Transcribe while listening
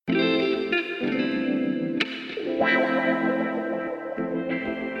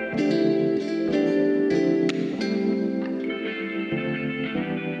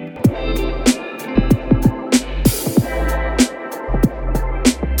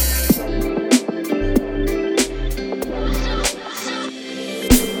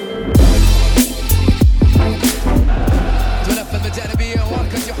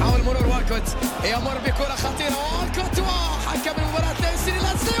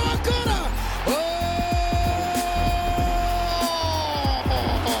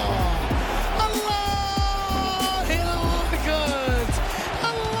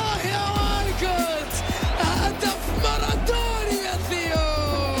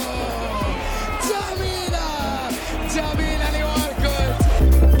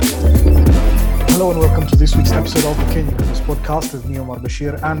Hello and welcome to this week's episode of the Kenya Cricket Podcast with me, Omar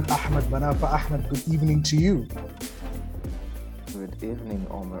Bashir, and Ahmed Banafa. Ahmed, good evening to you. Good evening,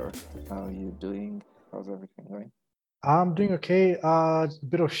 Omar. How are you doing? How's everything going? I'm doing okay. A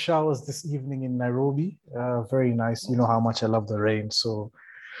bit of showers this evening in Nairobi. Very nice. You know how much I love the rain, so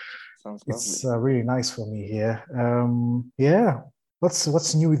Sounds it's lovely. really nice for me here. Yeah.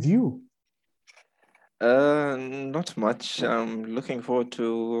 What's new with you? Not much. I'm looking forward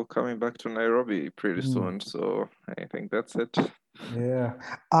to coming back to Nairobi pretty soon, so I think that's it. Yeah.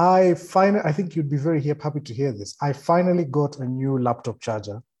 I think you'd be very happy to hear this. I finally got a new laptop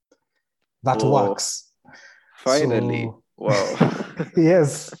charger that Oh, works. finally. So Wow.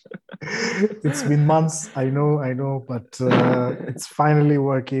 yes, it's been months. I know, but it's finally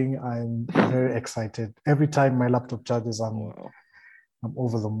working. I'm very excited. Every time my laptop charges, Wow. I'm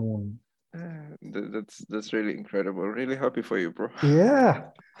over the moon. That's really incredible. Really happy for you, bro. Yeah,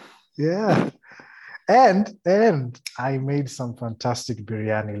 yeah. And I made some fantastic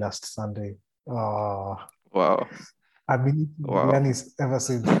biryani last Sunday. Oh, Wow. I've been eating Wow. biryanis ever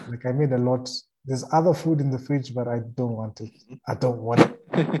since. Like I made a lot. There's other food in the fridge, but I don't want it. I don't want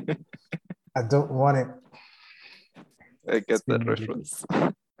it. I don't want it. I It's get been that really good. reference.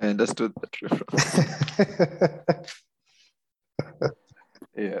 I understood that reference.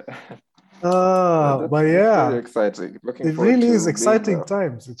 Yeah. But That's pretty yeah, exciting. Looking it forward really is to being exciting there.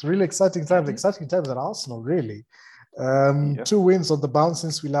 times. It's really exciting times. Mhm. Exciting times at Arsenal, really. Yeah. 2 wins on the bounce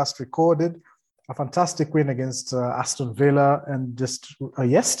since we last recorded. A fantastic win against Aston Villa, and just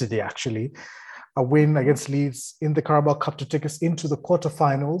yesterday, actually, a win Mhm. against Leeds in the Carabao Cup to take us into the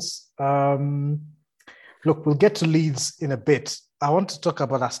quarterfinals. Look, we'll get to Leeds in a bit. I want to talk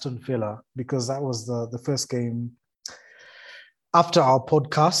about Aston Villa because that was the first game after our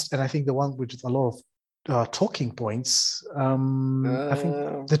podcast, and I think the one with a lot of talking points. I think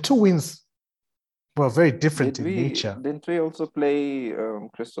Um, the 2 wins were very different did in we nature. didn't we also play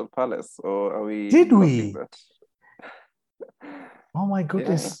Crystal Palace, or are we Did blocking we? that? Oh my Yeah,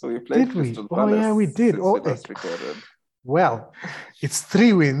 goodness. we played Did we? Crystal Oh yeah, Palace we did. since we Oh, last recorded. well, it's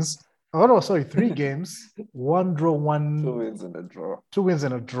 3 wins. Oh no, sorry, 3 games, one draw, Two wins and a draw. 2 wins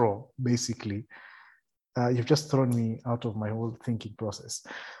and a draw, basically. You've just thrown me out of my whole thinking process.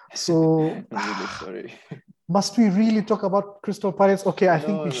 So, I'm really sorry. must we really talk about Crystal Palace? Okay, I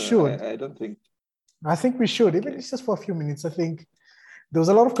think we No, should. I don't think. I think we should, even if Okay. it's just for a few minutes. I think there was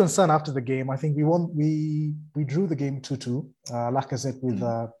a lot of concern after the game. I think we won. We drew the game 2-2. Like I said, with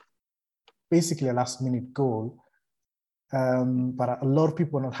Mm. basically a last minute goal. But a lot of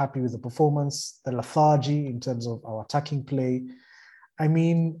people are not happy with the performance, the lethargy in terms of our attacking play. I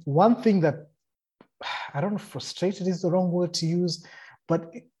mean, one thing that I don't know, frustrated is the wrong word to use, but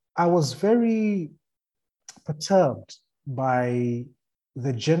I was very perturbed by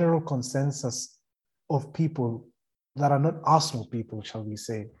the general consensus of people that are not Arsenal people, shall we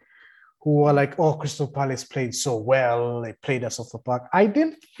say, who are Mm. like, oh, Crystal Palace played so well, they played us off the park. I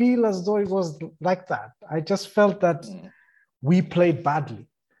didn't feel as though it was like that. I just felt that Mm. we played badly.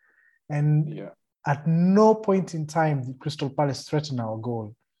 And Yeah. at no point in time did Crystal Palace threaten our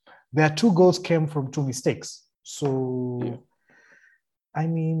goal. Their 2 goals came from 2 mistakes. Yeah. So, I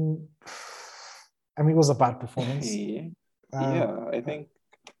mean, it was a bad performance. Yeah. Uh, Yeah, I think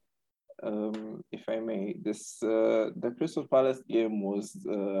if I may, the Crystal Palace game was,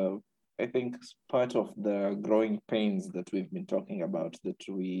 I think, part of the growing pains that we've been talking about that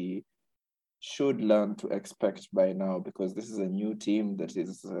we should learn to expect by now, because this is a new team that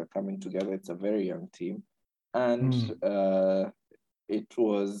is coming together. It's a very young team, and it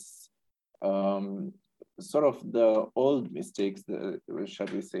was um, sort of the old mistakes, shall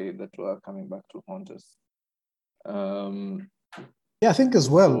we say, that were coming back to haunt us. Um, yeah, I think as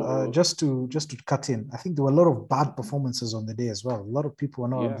well. so Just to cut in, I think there were a lot of bad performances on the day as well. A lot of people were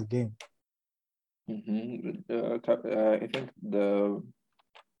not on yeah. the game. I think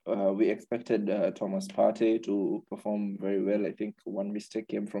we expected Thomas Partey to perform very well. I think one mistake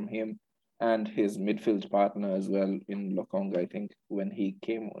came from him and his midfield partner as well in Lokonga. I think when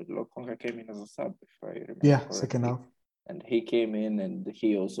Lokonga came in as a sub, if I remember Yeah, second correctly. half. And he came in and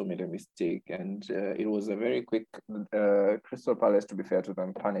he also made a mistake. And it was a very quick, Crystal Palace, to be fair to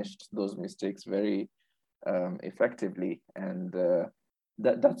them, punished those mistakes very effectively. And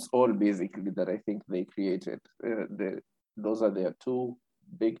that's all basically that I think they created. Those are their two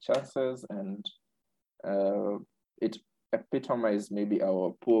big chances, and it epitomized maybe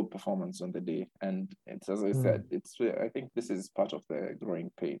our poor performance on the day. And it's, as I said, I think this is part of the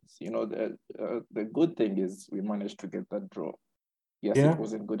growing pains. You know, the good thing is we managed to get that draw. Yes, Yeah, it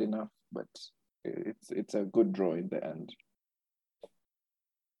wasn't good enough, but it's a good draw in the end.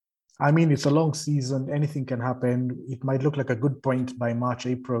 I mean, it's a long season. Anything can happen. It might look like a good point by March,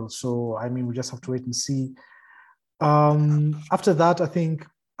 April. So, I mean, we just have to wait and see. After that, I think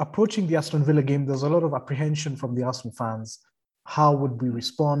approaching the Aston Villa game, there's a lot of apprehension from the Arsenal fans. How would we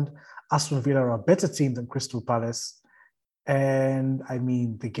respond? Aston Villa are a better team than Crystal Palace. And I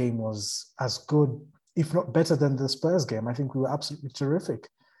mean, the game was as good, if not better than the Spurs game. I think we were absolutely terrific.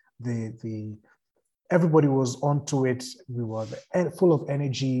 The everybody was onto it. We were full of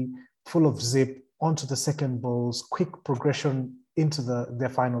energy, full of zip, onto the second balls, quick progression into their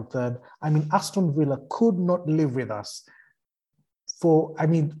final third. I mean, Aston Villa could not live with us for, I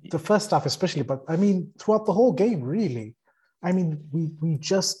mean, the first half especially, but I mean, throughout the whole game, really. I mean, we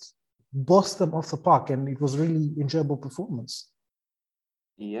just bossed them off the park, and it was really enjoyable performance.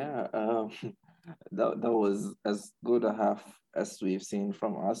 Yeah, that was as good a half as we've seen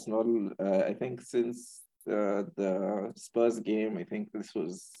from Arsenal. I think since the Spurs game, I think this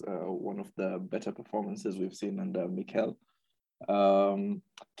was one of the better performances we've seen under Mikel.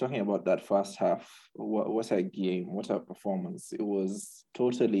 Talking about that first half, what a game, what a performance. It was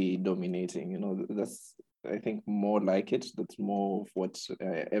totally dominating. You know, that's, I think, more like it. That's more of what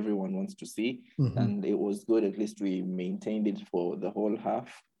everyone wants to see. Mm-hmm. And it was good. At least we maintained it for the whole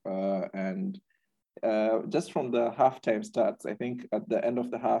half. And just from the halftime stats, I think at the end of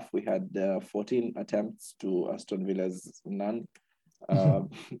the half, we had 14 attempts to Aston Villa's none.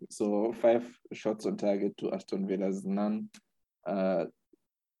 So 5 shots on target to Aston Villa's none.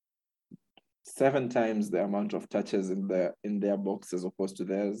 7 times the amount of touches in their box as opposed to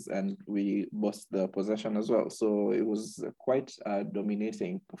theirs, and we bossed the possession as well. So it was quite a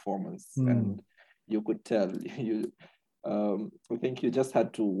dominating performance, and you could tell. I think you just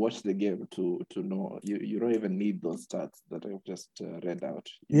had to watch the game to know. You don't even need those stats that I've just read out.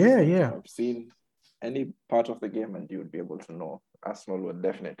 You just need to have seen any part of the game, and you would be able to know Arsenal were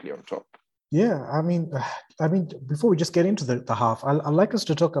definitely on top. Yeah, I mean, before we just get into the half, I'd like us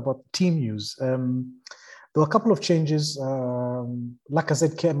to talk about team news. There were a couple of changes.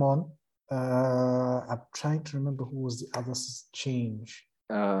 Lacazette came on. I'm trying to remember who was the other change.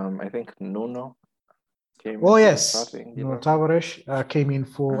 I think Nuno came. Oh yes, Nuno Tavares came in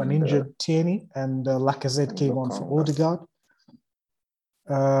for an injured Tierney, and Lacazette and came Lokonga. on for Odegaard.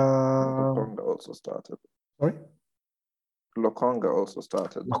 Lokonga also started. Sorry? Lokonga also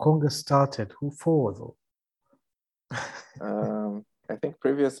started. Lokonga started. Who for though? I think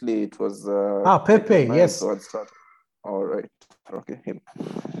previously it was Pepe. Yes. Who had started. All right. Okay.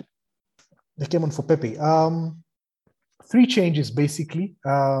 They came on for Pepe. 3 changes basically.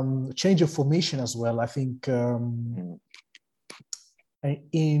 Change of formation as well. I think. I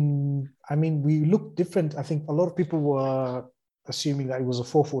mean, we looked different. I think a lot of people were assuming that it was a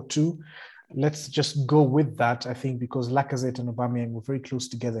 4-4-2. Let's just go with that, I think, because Lacazette and Aubameyang were very close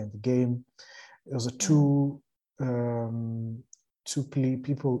together in the game. There was a two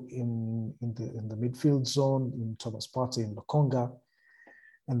people in the midfield zone, in Thomas Partey and Lokonga.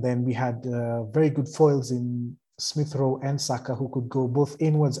 And then we had very good foils in Smith Rowe and Saka, who could go both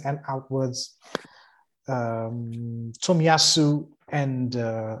inwards and outwards. Tomiyasu and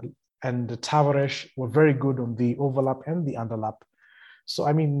Tavares were very good on the overlap and the underlap. So,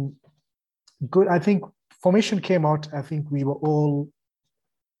 I mean, good. I think formation came out. I think we were all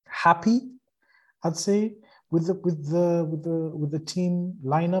happy, I'd say, with the team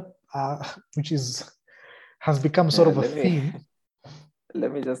lineup, which has become sort of a theme.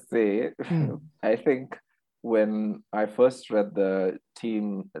 Let me just say, I think when I first read the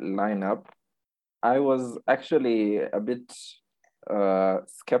team lineup, I was actually a bit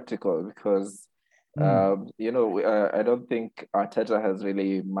skeptical because I don't think Arteta has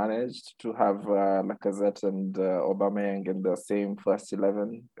really managed to have Lacazette and Aubameyang in the same first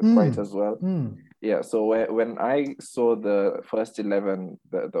 11 quite as well. Yeah, so when I saw the first 11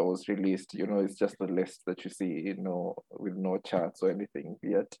 that was released, it's just a list that you see, with no charts or anything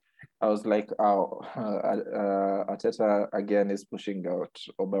yet. I was like, Arteta again is pushing out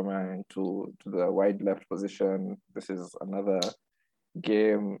Aubameyang to the wide left position. This is another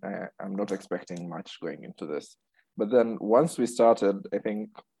game. I'm not expecting much going into this. But then once we started, I think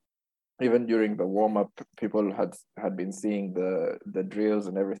even during the warm-up, people had been seeing the drills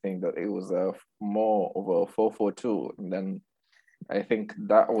and everything, that it was more of a 4-4-2. And then I think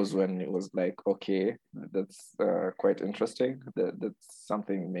that was when it was like, okay, that's quite interesting. That's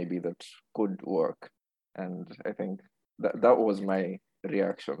something maybe that could work. And I think that was my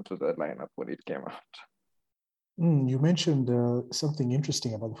reaction to the lineup when it came out. You mentioned something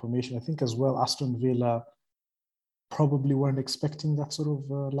interesting about the formation. I think as well, Aston Villa probably weren't expecting that sort of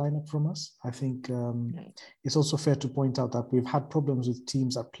lineup from us. I think it's also fair to point out that we've had problems with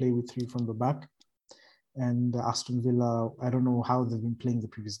teams that play with three from the back. And Aston Villa, I don't know how they've been playing the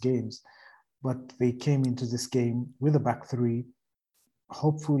previous games, but they came into this game with a back three.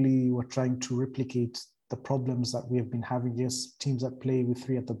 Hopefully, we're trying to replicate the problems that we have been having against teams that play with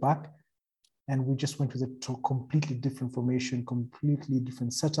three at the back. And we just went with a completely different formation, completely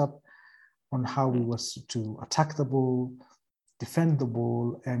different setup on how we were to attack the ball, defend the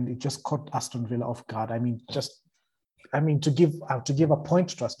ball, and it just caught Aston Villa off guard. To give a point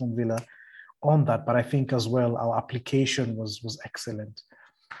to Aston Villa on that, but I think as well our application was excellent,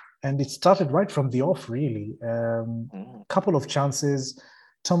 and it started right from the off. Really, couple of chances.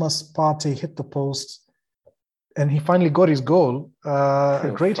 Thomas Partey hit the post, and he finally got his goal.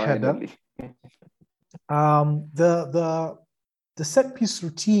 A great header. The set piece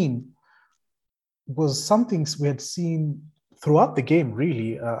routine was something we had seen throughout the game,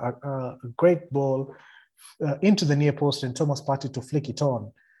 really. A great ball into the near post and Thomas Partey to flick it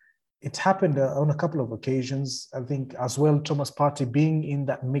on. It happened on a couple of occasions. I think as well, Thomas Partey being in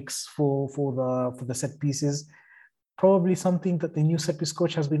that mix for the set pieces, probably something that the new set piece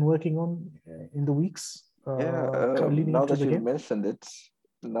coach has been working on in the weeks leading now into that the you've game. mentioned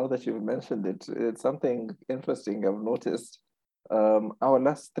it, it's something interesting I've noticed. Our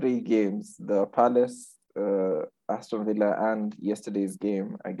last three games, the Palace, Aston Villa, and yesterday's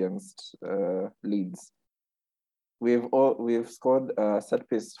game against Leeds, we've scored a set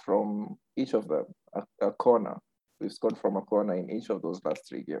piece from each of them, a corner. We've scored from a corner in each of those last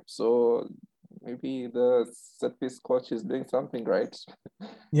three games. So maybe the set piece coach is doing something right.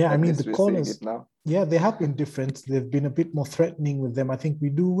 Yeah, I mean the corners now. Yeah, they have been different. They've been a bit more threatening with them. I think we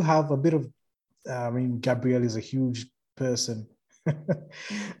do have a bit of. Gabriel is a huge person,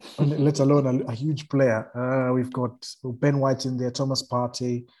 let alone a huge player. We've got Ben White in there, Thomas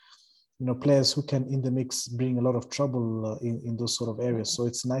Partey. Players who can in the mix bring a lot of trouble in those sort of areas. So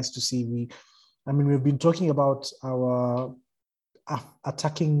it's nice to see. We've been talking about our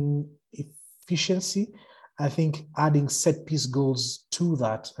attacking efficiency. I think adding set piece goals to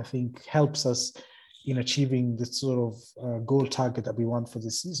that, I think, helps us in achieving the sort of goal target that we want for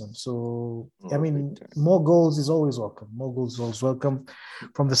this season. So, more goals is always welcome. More goals is always welcome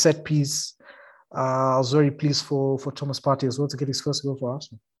from the set piece. I was very pleased for Thomas Partey as well to get his first goal for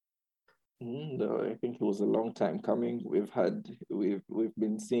Arsenal. No, I think it was a long time coming. We've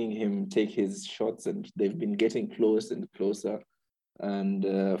been seeing him take his shots, and they've been getting close and closer. And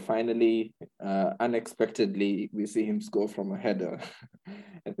finally, unexpectedly, we see him score from a header.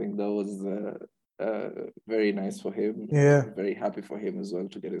 I think that was very nice for him. Yeah, very happy for him as well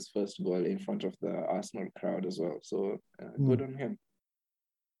to get his first goal in front of the Arsenal crowd as well. So good on him.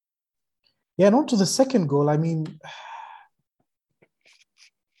 Yeah, and on to the second goal.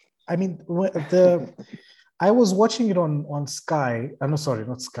 I was watching it on Sky. No, sorry,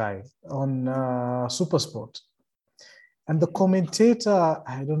 not Sky. On SuperSport, and the commentator,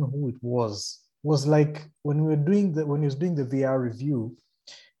 I don't know who it was like when he was doing the VR review,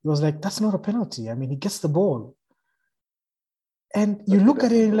 he was like, "That's not a penalty. He gets the ball." And you look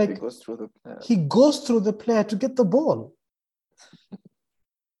at it like he goes through the player to get the ball.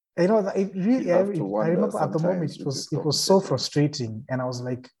 It really. I remember at the moment it was so frustrating, and I was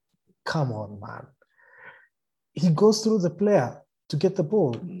like, "Come on, man!" He goes through the player to get the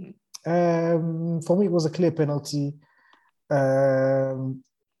ball. For me, it was a clear penalty.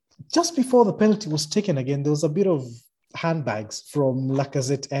 Just before the penalty was taken again, there was a bit of handbags from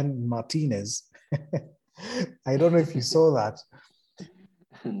Lacazette and Martinez. I don't know if you saw that.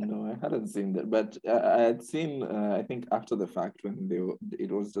 No, I hadn't seen that, but I had seen, I think after the fact when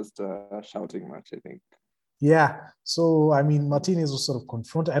it was just a shouting match, I think. Yeah. So, Martinez was sort of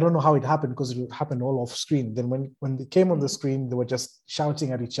confronted. I don't know how it happened because it happened all off screen. Then when they came on the screen, they were just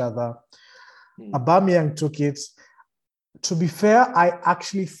shouting at each other. Aubameyang took it. To be fair, I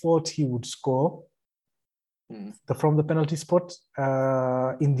actually thought he would score from the penalty spot.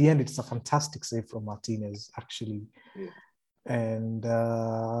 In the end, it's a fantastic save from Martinez, actually. Yeah. And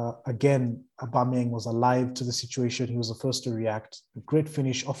again, Aubameyang was alive to the situation. He was the first to react. A great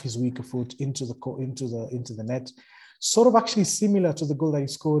finish off his weaker foot into the net. Sort of actually similar to the goal that he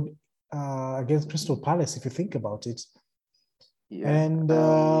scored against Crystal Palace, if you think about it. Yeah. And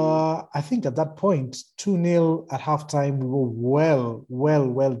I think at that point, 2-0 at halftime, we were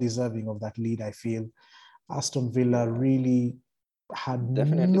well deserving of that lead, I feel. Aston Villa really had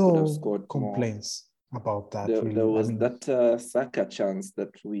definitely no complaints about that. There was that Saka chance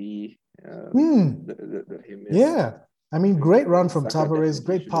that we yeah. Great run from Tavares,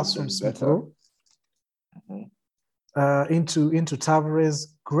 great pass from Smith Rowe. into Tavares.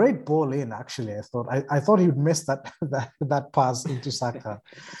 Great ball in, actually. I thought he would miss that pass into Saka.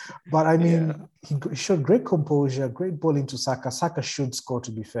 But I mean, he showed great composure, great ball into Saka. Saka should score,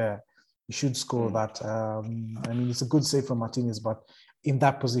 to be fair. He should score that. I mean, it's a good save from Martinez, but in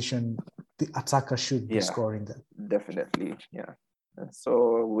that position, the attacker should be scoring that. Definitely, yeah.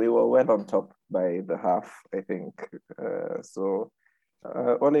 So we were well on top by the half, I think.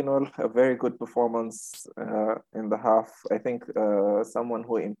 All in all, a very good performance in the half. I think someone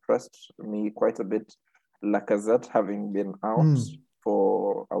who impressed me quite a bit, Lacazette, having been out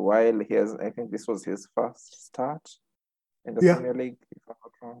for a while. I think this was his first start in the Premier League, if I'm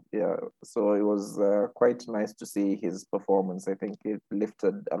not wrong. Yeah, so it was quite nice to see his performance. I think it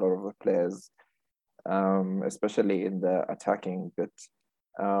lifted a lot of the players, especially in the attacking bit.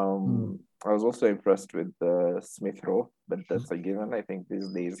 I was also impressed with Smith Rowe, but that's a given. I think these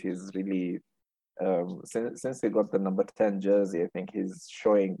days he's really, since he got the number 10 jersey, I think he's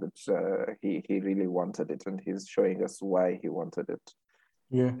showing that he really wanted it, and he's showing us why he wanted it.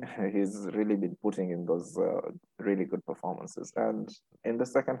 Yeah, he's really been putting in those really good performances. And in the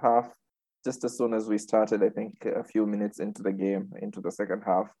second half, just as soon as we started, I think a few minutes into the game, into the second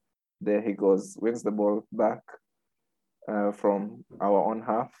half, there he goes, wins the ball back from our own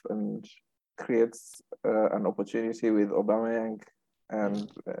half and creates an opportunity with Aubameyang,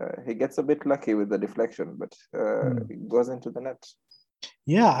 and he gets a bit lucky with the deflection, but it goes into the net.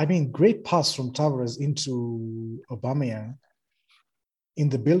 Yeah, I mean, great pass from Tavares into Aubameyang in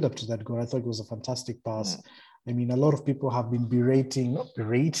the build-up to that goal. I thought it was a fantastic pass. I mean, a lot of people have been berating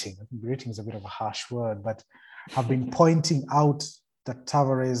is a bit of a harsh word, but have been pointing out that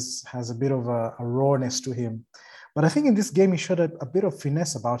Tavares has a bit of a rawness to him. But I think in this game, he showed a bit of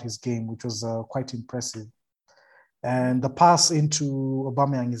finesse about his game, which was quite impressive. And the pass into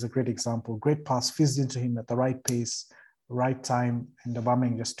Aubameyang is a great example. Great pass, fizzed into him at the right pace, right time, and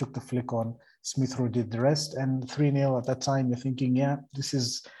Aubameyang just took the flick on. Smith Rowe did the rest, and 3-0 at that time. You're thinking, yeah, this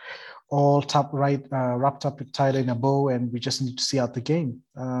is all wrapped up tied in a bow, and we just need to see out the game.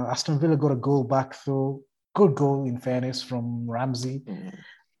 Aston Villa got a goal back, though. Good goal, in fairness, from Ramsey.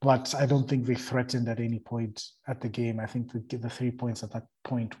 But I don't think they threatened at any point at the game. I think the 3 points at that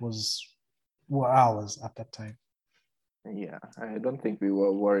point were ours at that time. Yeah, I don't think we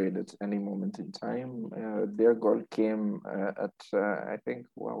were worried at any moment in time. Their goal came at, I think,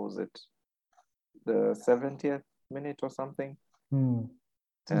 what was it? The 70th minute or something.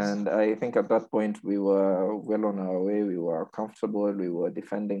 And I think at that point we were well on our way. We were comfortable. We were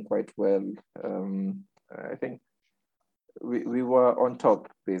defending quite well. I think we were on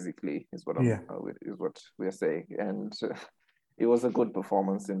top, basically, is what we are saying. And it was a good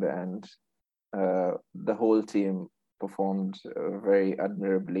performance in the end. The whole team performed very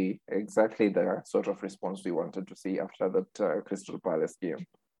admirably, exactly the sort of response we wanted to see after that Crystal Palace game.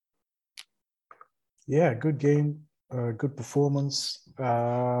 Yeah, good game, good performance.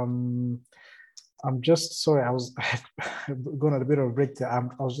 I'm just sorry, I was going on a bit of a break there.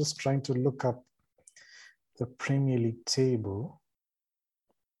 I was just trying to look up the Premier League table.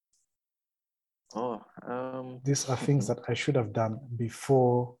 These are things that I should have done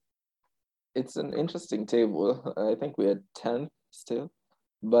before. It's an interesting table. I think we are 10th still,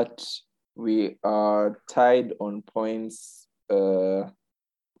 but we are tied on points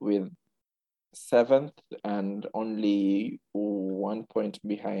with 7th and only 1 point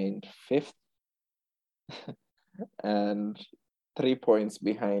behind 5th and 3 points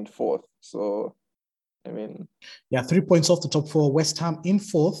behind 4th. So, I mean... Yeah, 3 points off the top 4. West Ham in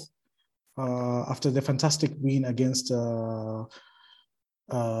 4th after the fantastic win against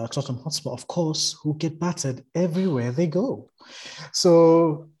Tottenham Hotspur, of course, who get battered everywhere they go.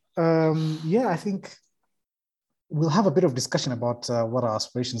 So, yeah, I think we'll have a bit of discussion about what our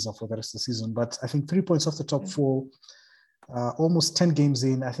aspirations are for the rest of the season. But I think 3 points off the top 4, almost 10 games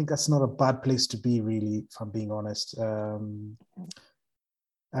in, I think that's not a bad place to be, really, if I'm being honest. I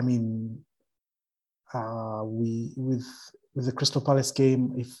mean, with the Crystal Palace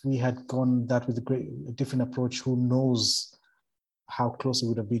game, if we had gone that with a different approach, who knows how close it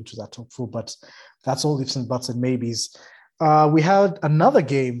would have been to that top 4. But that's all ifs and buts and maybes. We had another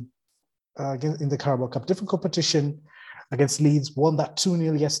game in the Carabao Cup, different competition against Leeds, won that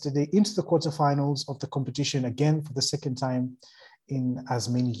 2-0 yesterday into the quarterfinals of the competition again for the second time in as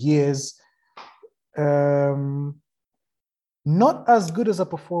many years. Not as good as a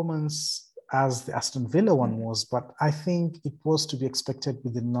performance as the Aston Villa one was, but I think it was to be expected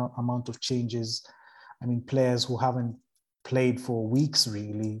with the amount of changes. I mean, players who haven't played for weeks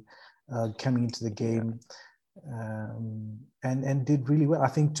really coming into the game. and did really well. I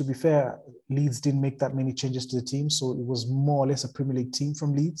think, to be fair, Leeds didn't make that many changes to the team, so it was more or less a Premier League team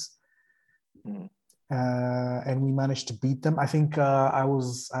from Leeds. And we managed to beat them. I think I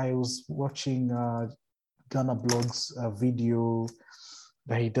was watching Gunnar Blog's video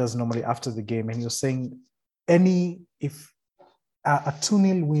that he does normally after the game, and he was saying if a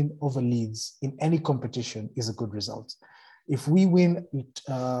 2-0 win over Leeds in any competition is a good result. If we win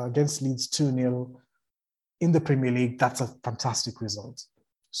against Leeds 2-0 in the Premier League, that's a fantastic result.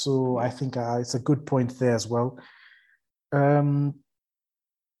 So I think it's a good point there as well.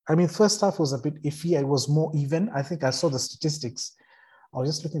 I mean, first half was a bit iffy. It was more even. I think I saw the statistics. I was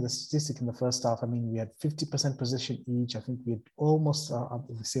just looking at the statistic in the first half. I mean, we had 50% possession each. I think we had almost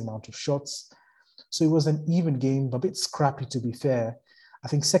the same amount of shots. So it was an even game, a bit scrappy, to be fair. I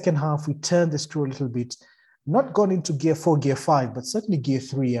think second half, we turned the screw a little bit. Not gone into gear 4, gear 5, but certainly gear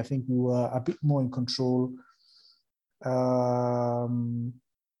 3. I think we were a bit more in control. The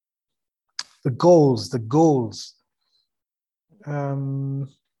goals. I'm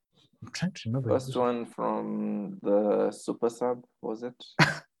trying to remember. First one from the super sub, was it?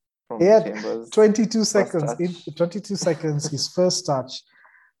 From Chambers. 22 seconds. 22 seconds, his first touch.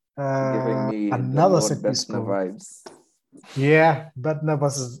 Giving me another set piece vibes. Yeah, Bettner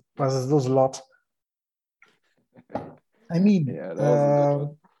versus those lot. I mean, yeah, that was a good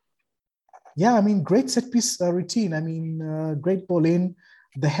one. Yeah, I mean, great set piece routine. I mean, great ball in.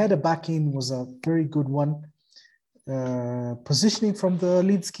 The header back in was a very good one. Positioning from the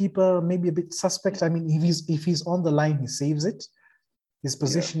Leeds keeper, maybe a bit suspect. I mean, if he's on the line, he saves it. His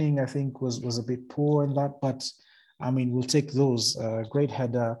positioning, I think, was a bit poor in that, but I mean, we'll take those. Great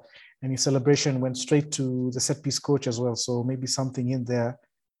header, and his celebration went straight to the set piece coach as well. So maybe something into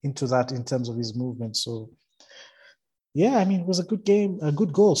that in terms of his movement. So yeah, I mean, it was a good game, a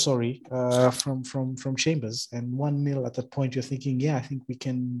good goal. Sorry, from Chambers, and 1-0 at that point. You're thinking, yeah, I think we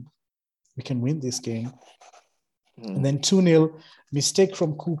can win this game. And then 2-0, mistake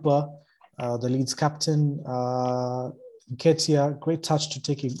from Cooper, the Leeds captain. Nketiah, great touch to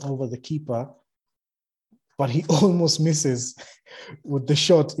take him over the keeper, but he almost misses with the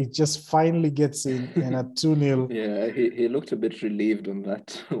shot. It just finally gets in, and at 2-0. Yeah, he looked a bit relieved on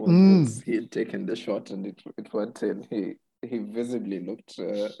that once he had taken the shot and it went in. He visibly looked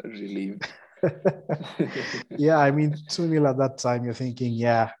relieved. Yeah, I mean, 2-0 at that time, you're thinking,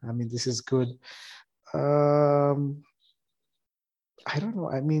 yeah, I mean, this is good. I don't know.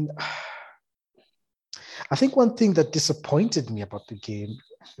 I mean, I think one thing that disappointed me about the game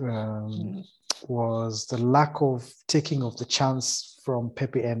was the lack of taking of the chance from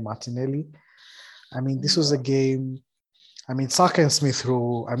Pepe and Martinelli. I mean, this was a game. I mean, Saka and Smith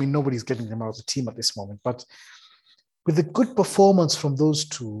Rowe, I mean, nobody's getting them out of the team at this moment. But with a good performance from those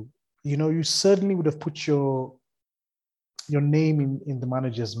two, you know, you certainly would have put your name in the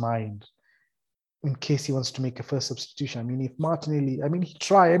manager's mind in case he wants to make a first substitution. I mean, if Martinelli, I mean, he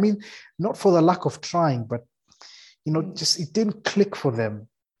tried. I mean, not for the lack of trying, but, you know, just it didn't click for them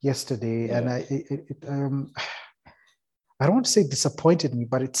yesterday. Yeah. And I don't want to say disappointed me,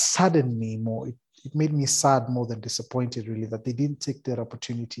 but it saddened me more. It made me sad more than disappointed, really, that they didn't take their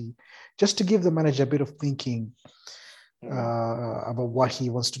opportunity just to give the manager a bit of thinking about what he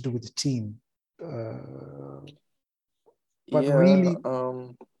wants to do with the team. But really...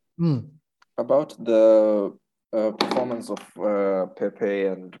 About the performance of Pepe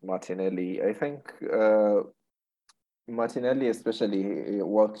and Martinelli, I think Martinelli especially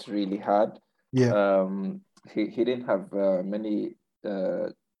worked really hard. Yeah. He didn't have many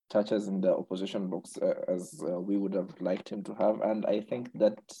touches in the opposition box as we would have liked him to have, and I think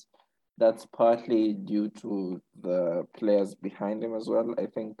that's partly due to the players behind him as well. I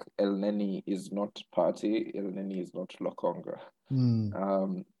think El Neni is not Partey, El Neni is not Lokonga.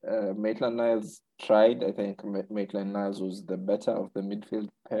 Maitland-Niles tried. I think Maitland-Niles was the better of the midfield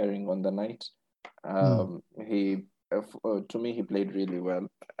pairing on the night. He, to me, he played really well.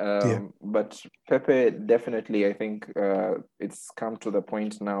 But Pepe definitely, I think it's come to the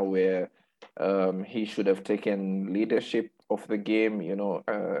point now where he should have taken leadership of the game. You know,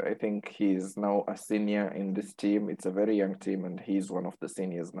 I think he's now a senior in this team. It's a very young team, and he's one of the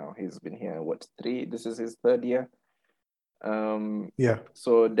seniors now. He's been here, this is his third year.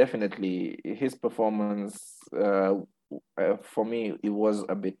 So definitely his performance, for me, it was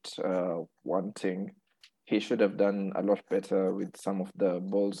a bit wanting. He should have done a lot better with some of the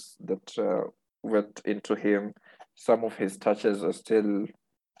balls that went into him. Some of his touches are still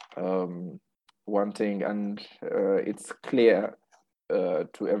wanting, and it's clear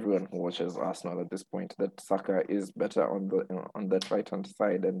to everyone who watches Arsenal at this point that Saka is better on that right-hand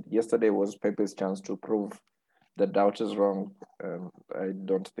side. And yesterday was Pepe's chance to prove the doubt is wrong. I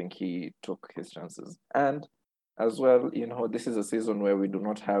don't think he took his chances. And as well, this is a season where we do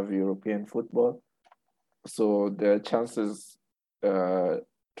not have European football. So the chances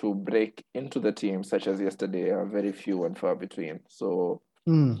to break into the team, such as yesterday, are very few and far between. So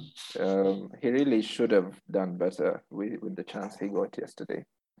he really should have done better with the chance he got yesterday.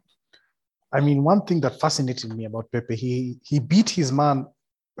 I mean, one thing that fascinated me about Pepe, he beat his man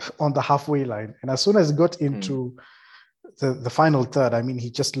on the halfway line. And as soon as he got into the final third, I mean,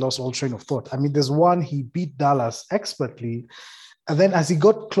 he just lost all train of thought. I mean, there's one, he beat Dallas expertly. And then as he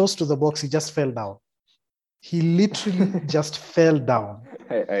got close to the box, he just fell down. He literally just fell down.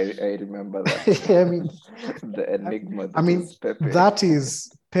 I remember that. I mean, the enigma. Pepe. That is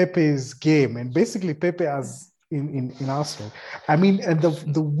Pepe's game. And basically Pepe as in Arsenal. I mean, and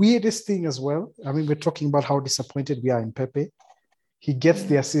the weirdest thing as well, I mean, we're talking about how disappointed we are in Pepe. He gets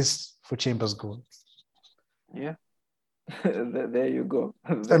the assist for Chambers' goal. Yeah. There you go.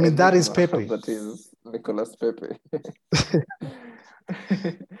 I mean, that is Pepe. That is Nicolas Pepe.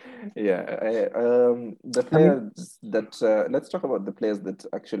 Yeah. The players let's talk about the players that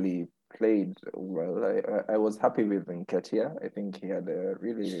actually played well. I was happy with Nketiah. I think he had a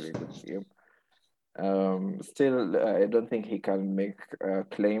really, really good game. Still, I don't think he can make a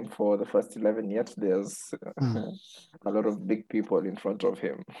claim for the first 11 yet. There's a lot of big people in front of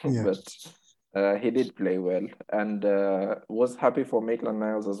him, but he did play well, and was happy for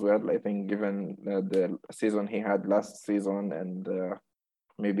Maitland-Niles as well. I think given the season he had last season and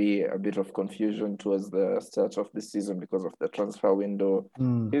maybe a bit of confusion towards the start of this season because of the transfer window,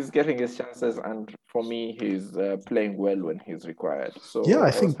 he's getting his chances, and for me, he's playing well when he's required. So yeah,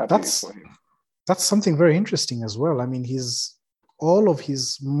 I think that's something very interesting as well. I mean, all of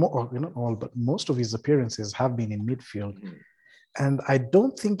his, not all, but most of his appearances have been in midfield. And I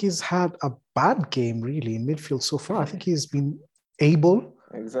don't think he's had a bad game really in midfield so far. I think he's been able.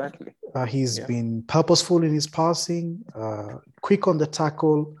 Exactly. He's been purposeful in his passing, quick on the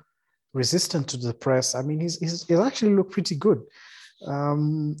tackle, resistant to the press. I mean, he's actually looked pretty good.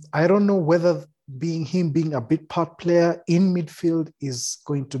 I don't know whether being a bit part player in midfield is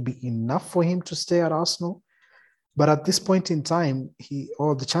going to be enough for him to stay at Arsenal. But at this point in time,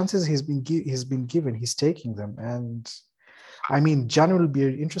 the chances he's been given, he's taking them. And I mean, January will be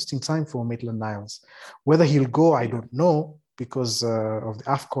an interesting time for Maitland-Niles. Whether he'll go, I don't know, because of the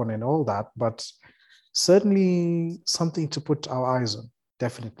AFCON and all that, but certainly something to put our eyes on,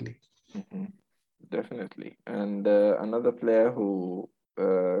 definitely. Definitely. And another player who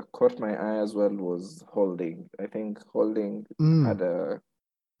caught my eye as well was Holding. I think Holding had a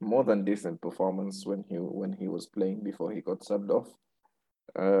more than decent performance when he was playing before he got subbed off.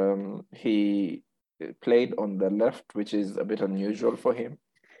 He played on the left, which is a bit unusual for him.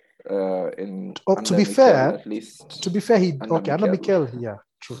 To be fair, under Mikel, yeah,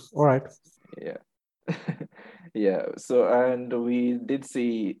 true. All right. Yeah. Yeah. So, and we did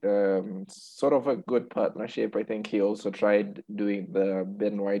see sort of a good partnership. I think he also tried doing the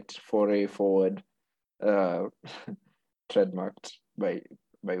Ben White foray forward, trademarked by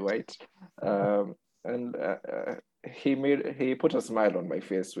White, and he put a smile on my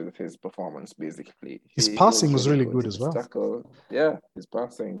face with his performance. Basically, his passing was really good as well. Tackle. Yeah, his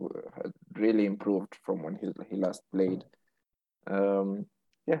passing had really improved from when he last played.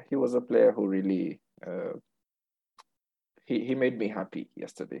 Yeah, he was a player who really he made me happy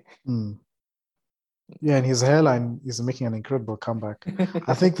yesterday. Yeah, and his hairline is making an incredible comeback.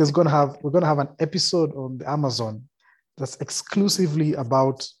 I think we're gonna have an episode on the Amazon that's exclusively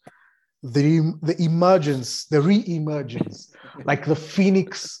about the emergence, the re-emergence, like the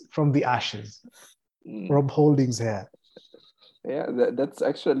phoenix from the ashes. Rob Holding's hair. Yeah, that's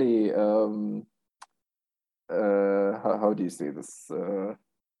actually how do you say this?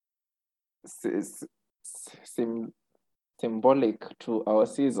 Symbolic to our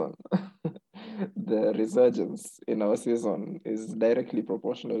season. The resurgence in our season is directly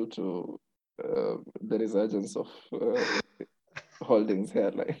proportional to the resurgence of Holding's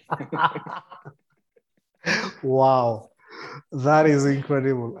hairline. Wow, that is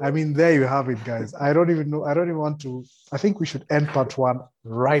incredible. I mean, there you have it, guys. I don't even want to. I think we should end part 1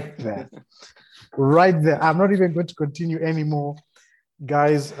 right there. Right there. I'm not even going to continue anymore,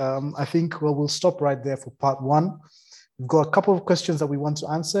 guys. I think we'll stop right there for part 1. We've got a couple of questions that we want to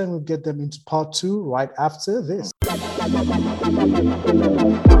answer, and we'll get them into part 2 right after this.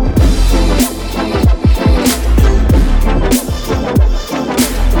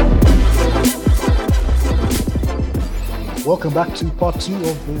 Welcome back to part 2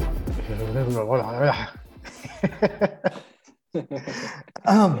 of the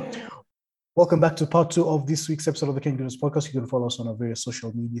Welcome back to part 2 of this week's episode of the King Goodness Podcast. You can follow us on our various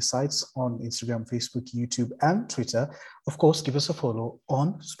social media sites on Instagram, Facebook, YouTube, and Twitter. Of course, give us a follow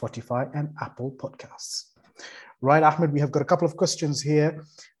on Spotify and Apple Podcasts. Right, Ahmed, we have got a couple of questions here.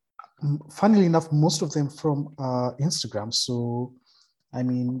 Funnily enough, most of them from Instagram. So, I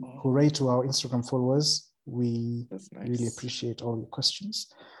mean, hooray to our Instagram followers. We really appreciate all your questions.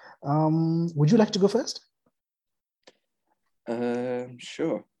 Would you like to go first?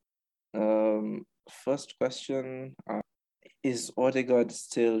 Sure. First question, is Odegaard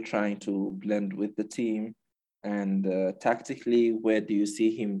still trying to blend with the team? And tactically, where do you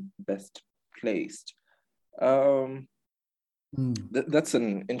see him best placed? That's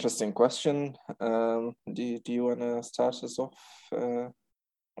an interesting question. Do you want to start us off?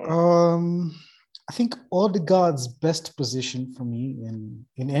 I think Odegaard's best position for me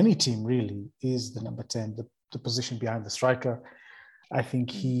in any team really is the number 10, the position behind the striker. I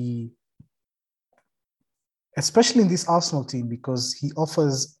think he, especially in this Arsenal team, because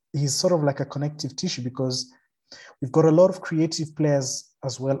he's sort of like a connective tissue, because we've got a lot of creative players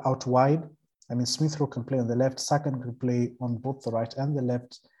as well out wide. I mean, Smith Rowe can play on the left, Saka can play on both the right and the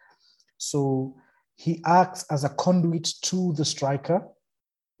left. So he acts as a conduit to the striker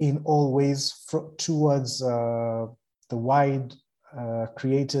in all ways towards the wide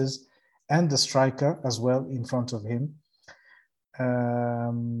creators and the striker as well in front of him.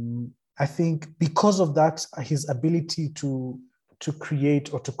 I think because of that, his ability to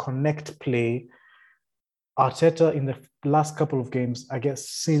create or to connect play, Arteta in the last couple of games, I guess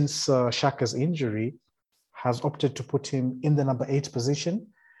since Xhaka's injury, has opted to put him in the number 8 position.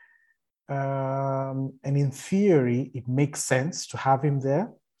 And in theory, it makes sense to have him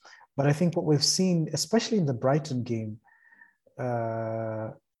there. But I think what we've seen, especially in the Brighton game,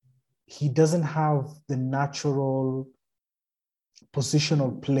 he doesn't have the natural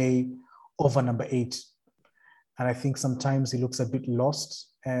positional play of a number 8. And I think sometimes he looks a bit lost.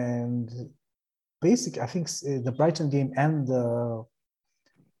 And basically, I think the Brighton game and the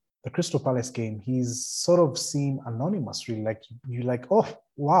Crystal Palace game, he's sort of seen anonymous, really. Like, you're like, oh,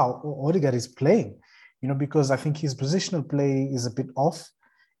 wow, Odegaard is playing, because I think his positional play is a bit off.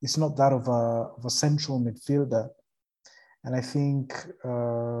 It's not that of a central midfielder. And I think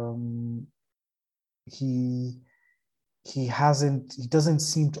he doesn't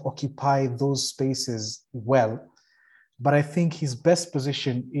seem to occupy those spaces well. But I think his best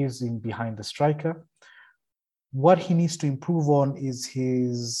position is in behind the striker. What he needs to improve on is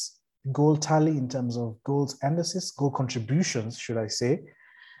his goal tally in terms of goals and assists, goal contributions, should I say.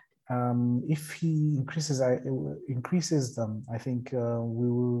 If he increases them, I think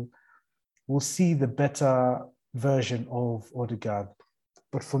we'll see the better version of Odegaard.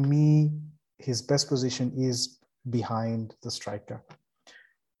 But for me, his best position is behind the striker.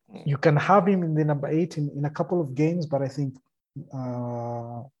 You can have him in the number 8 in a couple of games, but I think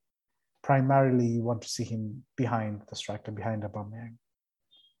primarily you want to see him behind the striker, behind Aubameyang.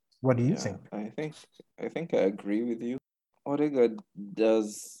 What do you think? I think I agree with you. Odegaard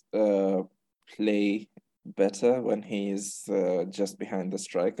does play better when he's just behind the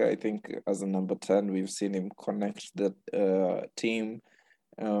striker. I think as a number 10, we've seen him connect the team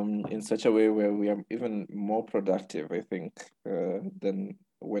in such a way where we are even more productive, I think, than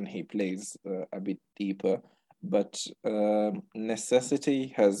when he plays a bit deeper. But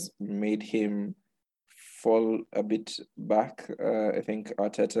necessity has made him fall a bit back. I think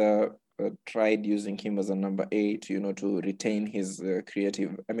Arteta tried using him as a number 8, to retain his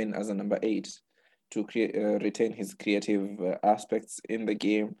as a number 8, to retain his creative aspects in the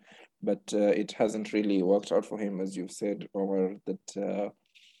game. But it hasn't really worked out for him, as you've said, Omar, that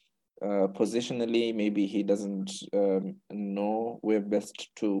positionally, maybe he doesn't know where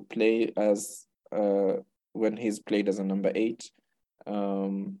best to play as when he's played as a number 8.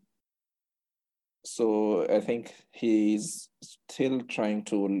 So I think he's still trying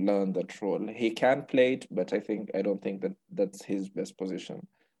to learn that role. He can play it, but I don't think that that's his best position.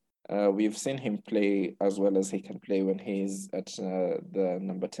 We've seen him play as well as he can play when he's at the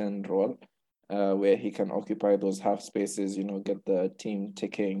number 10 role, where he can occupy those half spaces, get the team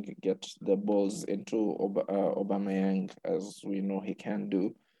ticking, get the balls into Aubameyang, as we know he can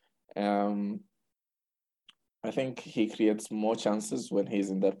do. I think he creates more chances when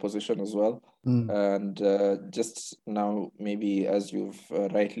he's in that position as well. And just now, maybe as you've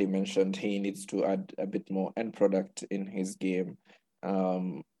rightly mentioned, he needs to add a bit more end product in his game,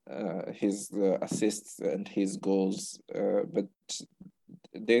 his assists and his goals. But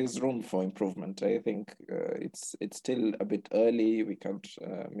there's room for improvement. I think it's still a bit early. We can't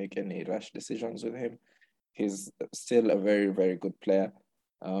make any rash decisions with him. He's still a very, very good player.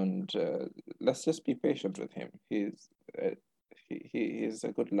 and let's just be patient with him. He's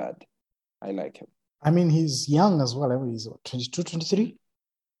a good lad. I like him. I mean, he's young as well. He's what, 22, 23?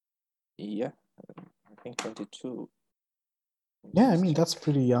 Yeah, I think 22. Yeah, I mean, that's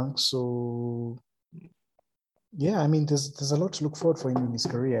pretty young. So, yeah, I mean, there's a lot to look forward for him in his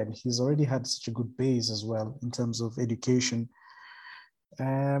career, and he's already had such a good base as well in terms of education.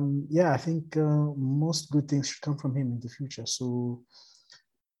 Yeah, I think most good things should come from him in the future. So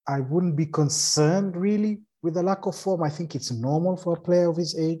I wouldn't be concerned really with the lack of form. I think it's normal for a player of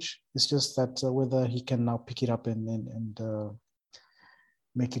his age. It's just that whether he can now pick it up and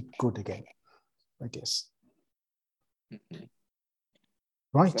make it good again, I guess. Mm-hmm.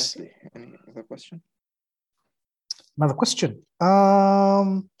 Right. Exactly. Any other question? Another question.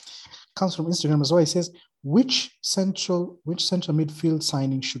 Comes from Instagram as well. It says, which central midfield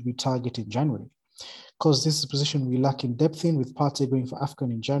signing should we target in January? Because this is a position we lack in depth in. With Partey going for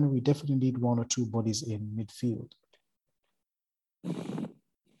AFCON in January, we definitely need one or two bodies in midfield.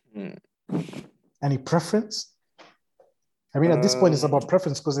 Any preference? I mean, at this point, it's about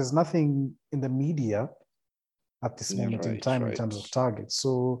preference because there's nothing in the media at this moment in time in terms of targets.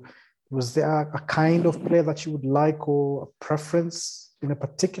 So was there a kind of player that you would like or a preference in a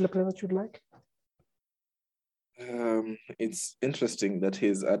particular player that you'd like? It's interesting that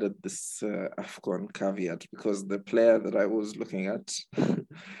he's added this AFCON caveat, because the player that I was looking at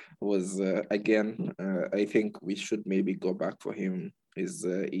was, again, I think we should maybe go back for him, is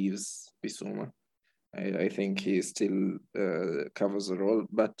Yves Bissouma. I think he still covers the role,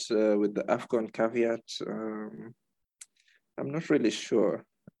 but with the AFCON caveat, I'm not really sure.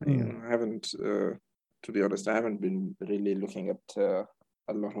 You know, I haven't, to be honest, I haven't been really looking at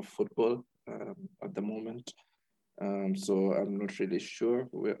a lot of football at the moment. So I'm not really sure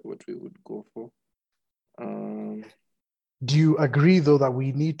what we would go for. Do you agree, though, that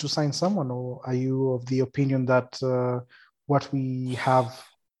we need to sign someone, or are you of the opinion that what we have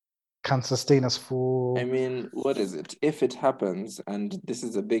can sustain us for? I mean, what is it? If it happens, and this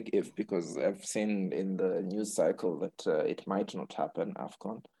is a big if, because I've seen in the news cycle that it might not happen,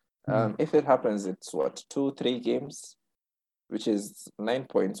 AFCON. If it happens, it's what, 2-3 games, which is 9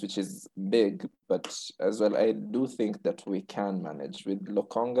 points, which is big, but as well, I do think that we can manage with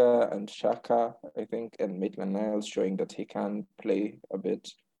Lokonga and Xhaka, I think, and Maitland-Niles showing that he can play a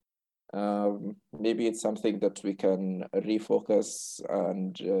bit. Maybe it's something that we can refocus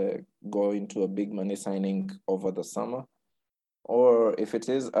and go into a big money signing over the summer. Or if it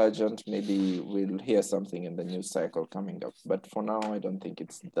is urgent, maybe we'll hear something in the news cycle coming up. But for now, I don't think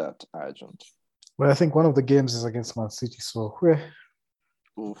it's that urgent. Well, I think one of the games is against Man City, so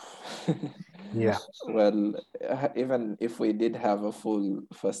oof. Yeah. Well, even if we did have a full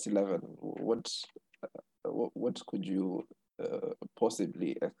first 11, what could you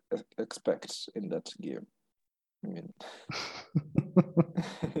possibly expect in that game? I mean,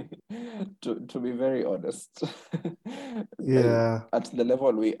 to be very honest, yeah, at the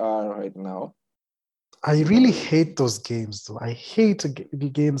level we are right now, I really hate those games, though. I hate the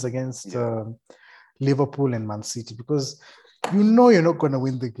games against Liverpool and Man City, because you know you're not going to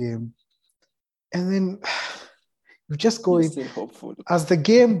win the game, and then you just go you're in. Still hopeful. As the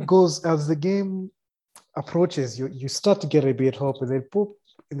game goes, as the game approaches, you start to get a bit hope, and then poop,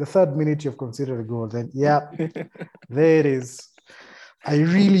 in the 3rd minute you've considered a goal. Then there it is. I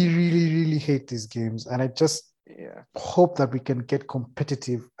really, really, really hate these games, and I just hope that we can get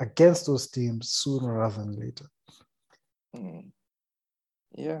competitive against those teams sooner rather than later.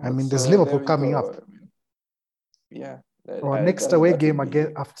 Yeah, I mean, there's Liverpool coming up. Our next away game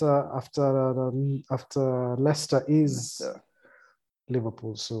again after Leicester is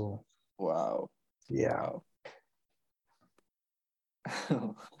Liverpool. So wow. Yeah.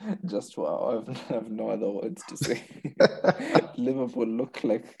 Wow. Just wow. I have no other words to say. Liverpool look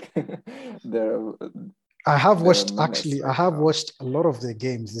like they're. I have watched a lot of their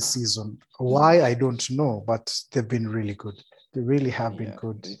games this season. Why, I don't know, but they've been really good. They really have been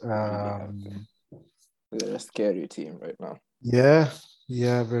good. They're a scary team right now. Yeah,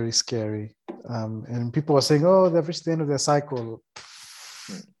 very scary. And people are saying, oh, they've reached the end of their cycle.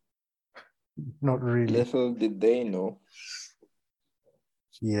 Not really. Little did they know.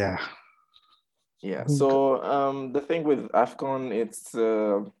 Yeah. So the thing with AFCON,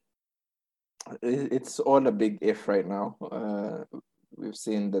 it's all a big if right now. We've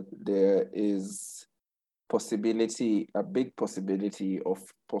seen that there is a big possibility of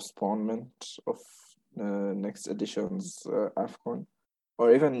postponement of next edition's AFCON,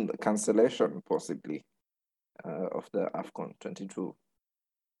 or even cancellation possibly of the AFCON 22.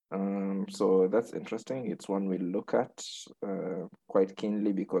 So that's interesting. It's one we look at quite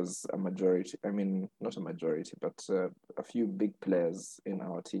keenly because a majority, I mean, not a majority, but a few big players in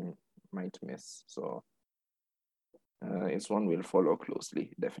our team might miss. So it's one we'll follow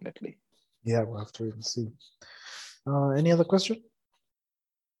closely, definitely. Yeah, we'll have to wait and see. Any other question?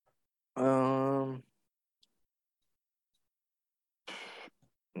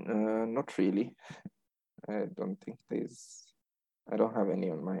 Not really. I don't think I don't have any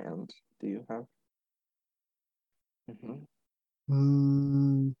on my end. Do you have?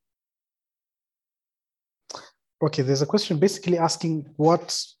 Okay, there's a question basically asking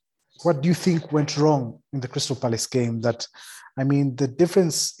what do you think went wrong in the Crystal Palace game? That, I mean, the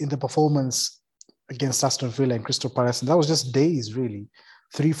difference in the performance against Aston Villa and Crystal Palace, and that was just days, really,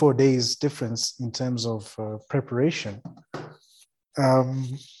 3-4 days difference in terms of preparation.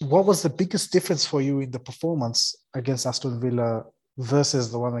 What was the biggest difference for you in the performance against Aston Villa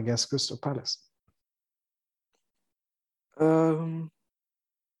versus the one against Crystal Palace? I'm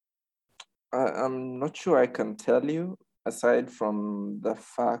not sure I can tell you, aside from the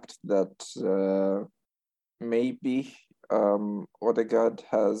fact that maybe Odegaard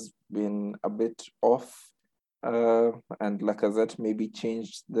has been a bit off, and Lacazette maybe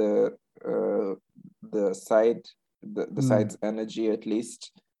changed the side's energy at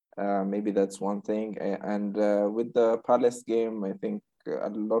least. Maybe that's one thing. And with the Palace game, I think a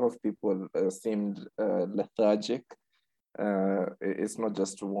lot of people seemed lethargic. It's not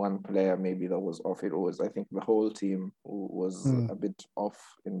just one player maybe that was off. It was, I think, the whole team was a bit off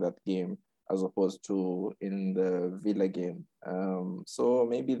in that game as opposed to in the Villa game. So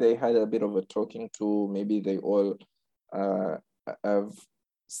maybe they had a bit of a talking to. Maybe they all have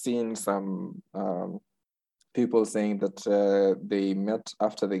seen some people saying that they met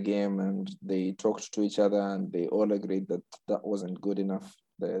after the game and they talked to each other and they all agreed that that wasn't good enough,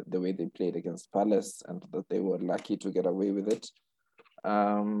 the way they played against Palace, and that they were lucky to get away with it.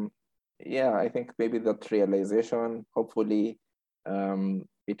 Yeah, I think maybe that realization, hopefully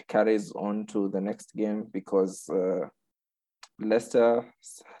it carries on to the next game, because Leicester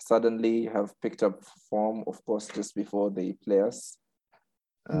suddenly have picked up form, of course, just before they play us.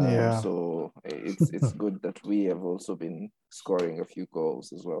 So it's good that we have also been scoring a few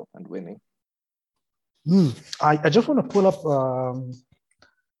goals as well and winning. I just want to pull up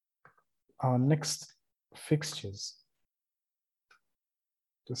our next fixtures.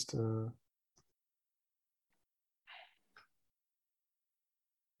 Just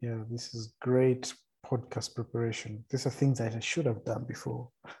yeah, this is great podcast preparation. These are things that I should have done before.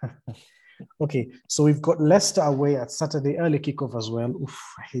 Okay, so we've got Leicester away at Saturday, early kickoff as well. Oof,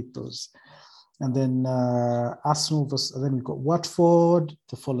 I hate those. And then Arsenal versus, and then we've got Watford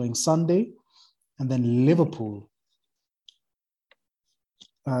the following Sunday, and then Liverpool.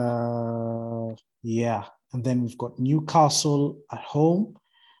 Yeah, and then we've got Newcastle at home,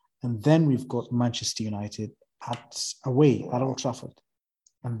 and then we've got Manchester United away at Old Trafford,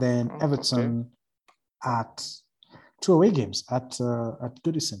 and then Everton at 2 away games at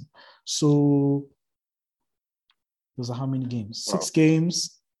Goodison. So those are how many games? 6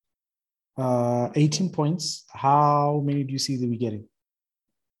 games, 18 points. How many do you see that we're getting?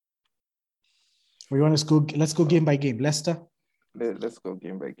 Or you want us to go? Let's go game by game. Leicester. Let's go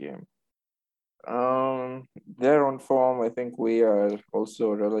game by game. They're on form. I think we are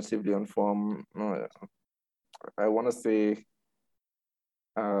also relatively on form. I want to say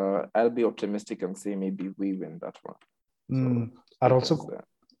I'll be optimistic and say maybe we win that one.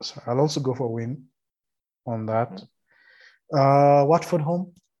 So I'll also go for a win on that. Watford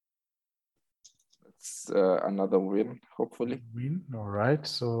home. It's another win, hopefully. Win. All right.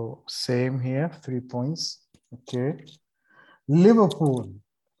 So same here, 3 points. Okay. Liverpool.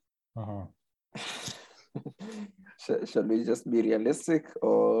 Shall we just be realistic,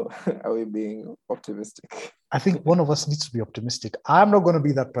 or are we being optimistic? I think one of us needs to be optimistic. I'm not going to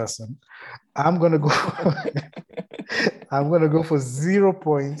be that person. I'm going to go. I'm going to go for 0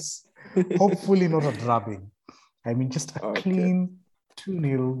 points. Hopefully not a drubbing. I mean, just a clean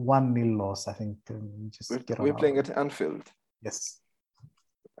 2-0, 1-0 loss. I think we're playing at Anfield. Yes.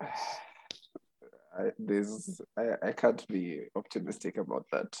 I can't be optimistic about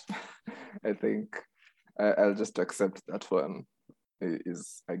that. I think I'll just accept that one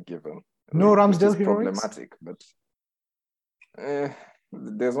is a given. No Ramsdale heroics? Problematic, but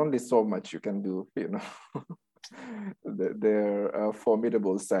there's only so much you can do, you know. They're a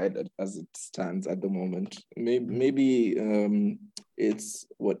formidable side as it stands at the moment. Maybe it's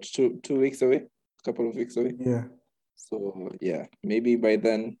what, two weeks away, a couple of weeks away. Yeah. So yeah, maybe by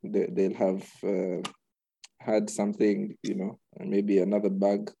then they'll have had something, you know, And maybe another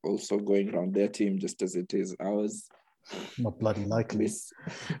bug also going around their team, just as it is ours. Not bloody likely.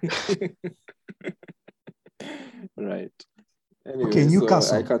 Right. Okay, Anyway, so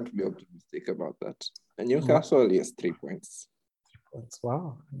Newcastle. I can't be optimistic about that. And Newcastle, yes, 3 points.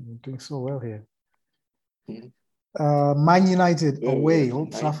 Wow, you're doing so well here. Mm-hmm. Man United We're away, at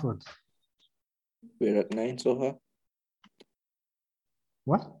Old 9. Trafford. We're at 9 so far.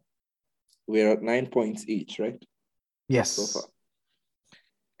 What? We're at 9 points each, right? Yes. So far.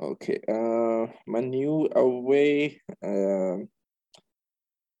 Okay. Man U away.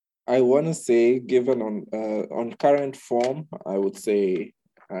 I want to say, given on current form, I would say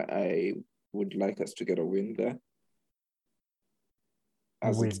I would like us to get a win there,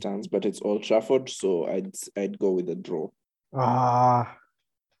 as it stands. But it's Old Trafford, so I'd go with a draw. I'd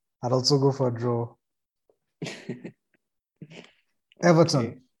also go for a draw.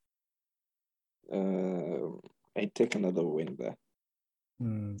 Everton. I'd take another win there.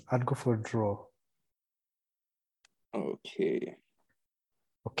 I'd go for a draw. Okay.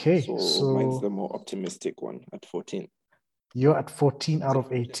 So mine's the more optimistic one at 14. You're at 14 out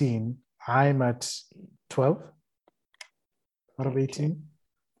of 18. I'm at 12 out of 18.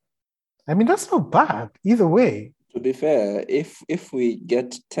 I mean, that's not bad either way. To be fair, if we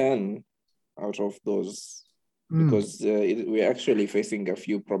get 10 out of those, because we're actually facing a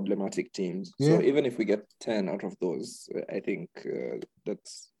few problematic teams. Yeah. So even if we get 10 out of those, I think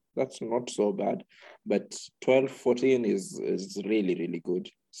that's not so bad. But 12, 14 is really, really good.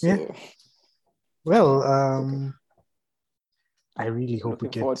 So, yeah. Well, I really hope we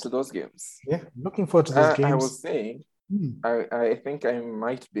get... Looking forward to those games. Yeah, looking forward to those games. I was saying, I think I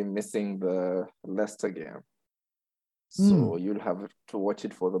might be missing the Leicester game. So you'll have to watch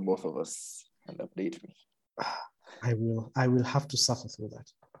it for the both of us and update me. I will have to suffer through that.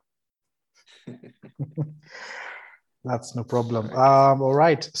 That's no problem. All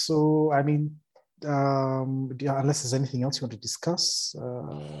right. So, I mean, unless there's anything else you want to discuss. I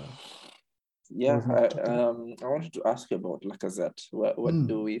wanted to ask you about Lacazette. What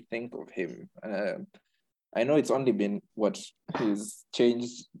do we think of him? I know it's only been he's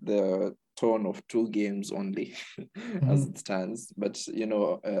changed the tone of 2 games only as it stands, but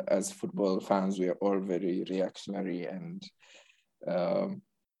as football fans, we are all very reactionary, and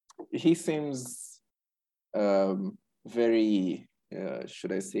he seems very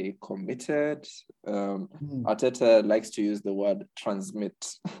should I say committed. Arteta likes to use the word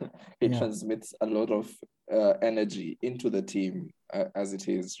transmit. He transmits a lot of energy into the team as it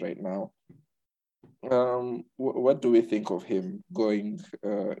is right now. What do we think of him going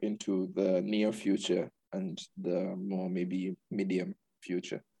into the near future and the more maybe medium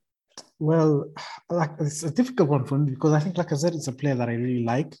future? Well, it's a difficult one for me because I think, like I said, it's a player that I really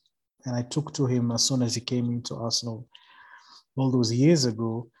like, and I took to him as soon as he came into Arsenal all those years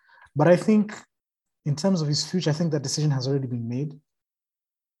ago. But I think in terms of his future, I think that decision has already been made,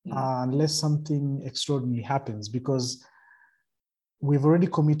 unless something extraordinary happens, because we've already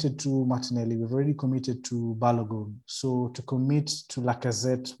committed to Martinelli, we've already committed to Balogun. So to commit to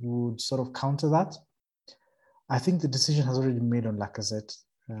Lacazette would sort of counter that. I think the decision has already been made on Lacazette.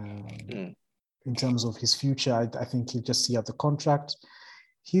 In terms of his future, I think he'll just see out the contract.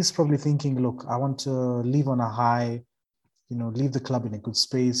 He's probably thinking, look, I want to leave on a high, leave the club in a good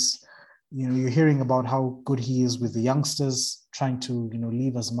space. You're hearing about how good he is with the youngsters, trying to,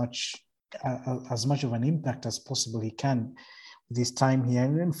 leave as much of an impact as possible he can with his time here.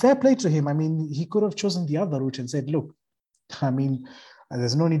 And fair play to him. I mean, he could have chosen the other route and said, look, I mean,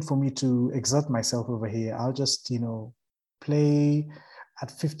 there's no need for me to exert myself over here. I'll just, play at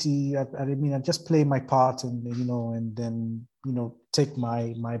 50. I just play my part and, and then, take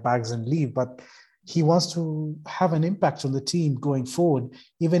my bags and leave. But he wants to have an impact on the team going forward,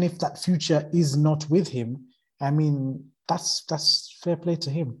 even if that future is not with him. I mean, that's fair play to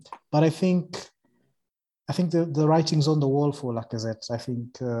him. But I think the writing's on the wall for Lacazette. I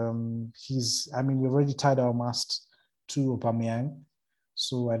think we've already tied our mast to Aubameyang,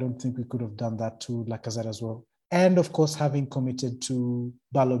 so I don't think we could have done that to Lacazette as well. And of course, having committed to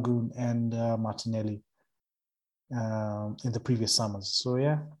Balogun and Martinelli in the previous summers. So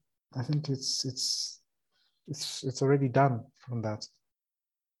yeah, I think it's already done from that.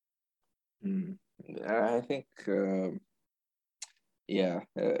 I think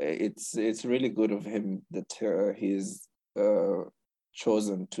it's really good of him that he's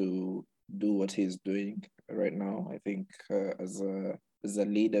chosen to do what he's doing right now. I think as a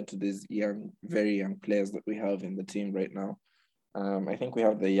leader to these very young players that we have in the team right now. I think we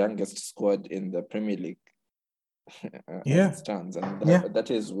have the youngest squad in the Premier League. Yeah. as it stands, and Yeah.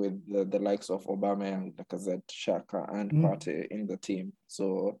 that is with the likes of Aubameyang, Lacazette, Xhaka, and Partey in the team.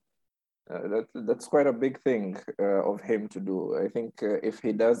 So that's quite a big thing of him to do. I think if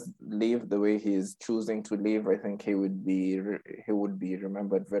he does leave the way he's choosing to leave, I think he would be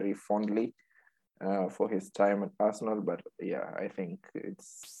remembered very fondly for his time at Arsenal. But yeah, I think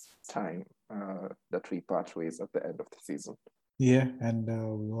it's time that we part ways at the end of the season. Yeah, and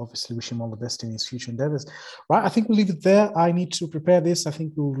we'll obviously wish him all the best in his future endeavors. Right, I think we'll leave it there. I need to prepare this. I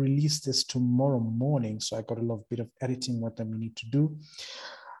think we'll release this tomorrow morning. So I got a little bit of editing what we need to do.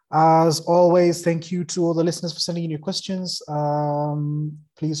 As always, thank you to all the listeners for sending in your questions.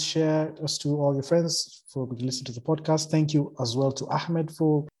 Please share us to all your friends for listening to the podcast. Thank you as well to Ahmed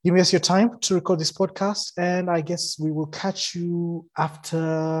for giving us your time to record this podcast. And I guess we will catch you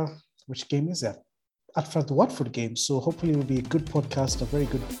after, which game is that? After the Watford game. So hopefully it will be a good podcast, a very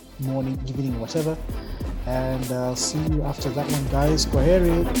good morning, evening, whatever. And I'll see you after that one, guys. Go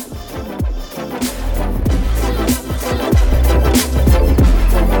ahead.